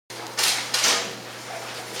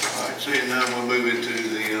Seeing none, we'll move into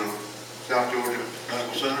the South Georgia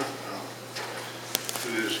Medical Center. Who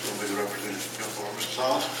is going to be the representative? Mr.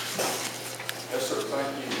 Salas? Yes, sir. Thank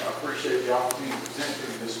you. I appreciate the opportunity to present to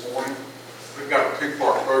you this morning. We've got a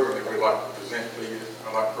two-part program that we'd like to present to you.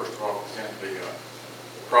 I'd like first of all to present the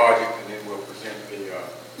project, and then we'll present the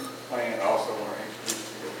plan. I also want to introduce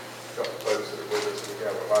to you a couple of folks that are with us. We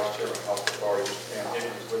have a Vice Chairman of the Hospital Authority, Mr. Cam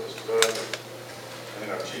Higgins, with us today, and then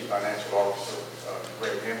our Chief Financial Officer,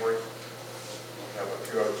 Gretchen. We have a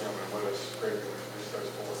few other gentlemen with us. Greg, you want to introduce those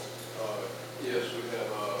for us? Yes, we have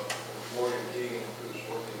Morgan Keegan, who's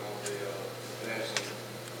working on the financing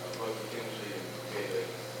of both McKinsey and KA.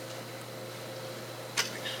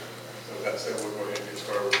 So with that said, we'll go ahead and get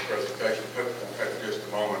started with the presentation. It won't take just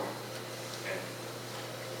a moment. And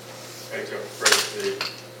take up the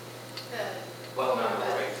Well, no,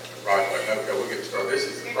 right. right. Okay, we'll get started. This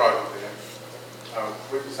is the project then.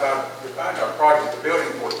 We decided to find our project, the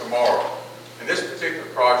building for tomorrow. And this particular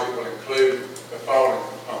project will include the following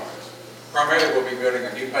components. Primarily, we'll be building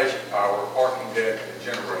a new patient tower, parking deck, and a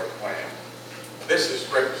generator plant. This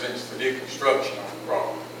represents the new construction on the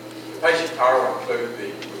property. The patient tower will include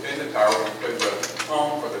within the tower will include the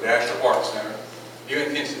home for the Dasher Heart Center, new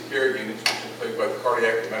intensive care units, which include both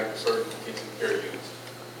cardiac and medical surgery intensive care units,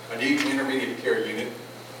 a new intermediate care unit,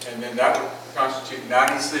 and then that would constitute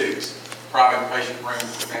 96 private patient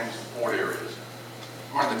rooms for family support areas.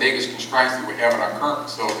 One of the biggest constraints that we have in our current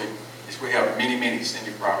facility is we have many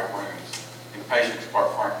semi-private rooms, and patients,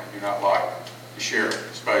 quite frankly, do not like to share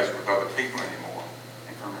space with other people anymore,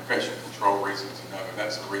 and for infection control reasons and other.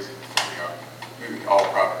 That's the reason we are moving to all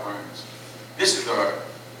private rooms. This is the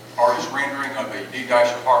artist rendering of the new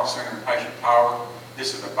Dasher Heart Center and patient tower.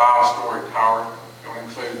 This is a 5-story tower. It will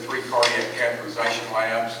include 3 cardiac catheterization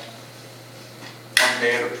labs, 1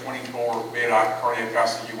 bed of 24-bed cardiac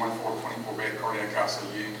ICU, 1 floor of 24-bed cardiac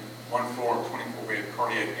ICU, 1 floor of 24-bed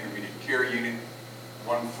cardiac intermediate care unit,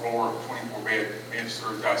 1 floor of 24-bed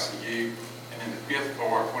med-surg ICU, and then the 5th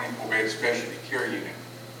floor of 24-bed specialty care unit.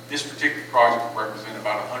 This particular project will represent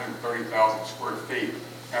about 130,000 square feet.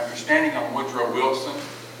 Now, if you're standing on Woodrow Wilson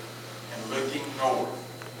and looking north,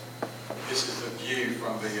 this is the view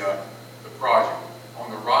from the project. On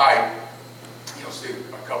the right, you'll see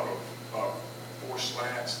a couple of 4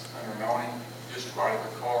 slats under an awning, just right of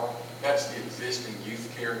the car. That's the existing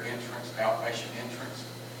youth care entrance, outpatient entrance.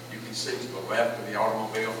 You can see to the left of the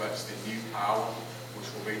automobile, that's the new tower, which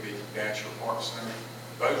will be the Dasher Heart Center.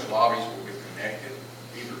 Those lobbies will be connected.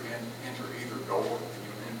 Enter either door, and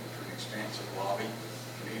you'll enter an expansive lobby.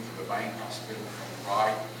 You can enter the main hospital from the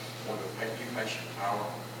right, or the new patient tower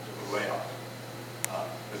to the left.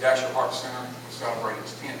 The Dasher Heart Center will celebrate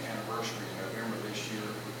its 10th anniversary in November this year.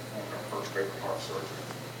 We performed our first open heart surgery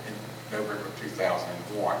in November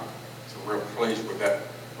 2001. So we're real pleased with that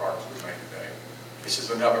progress we made today. This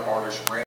is another artist rendering.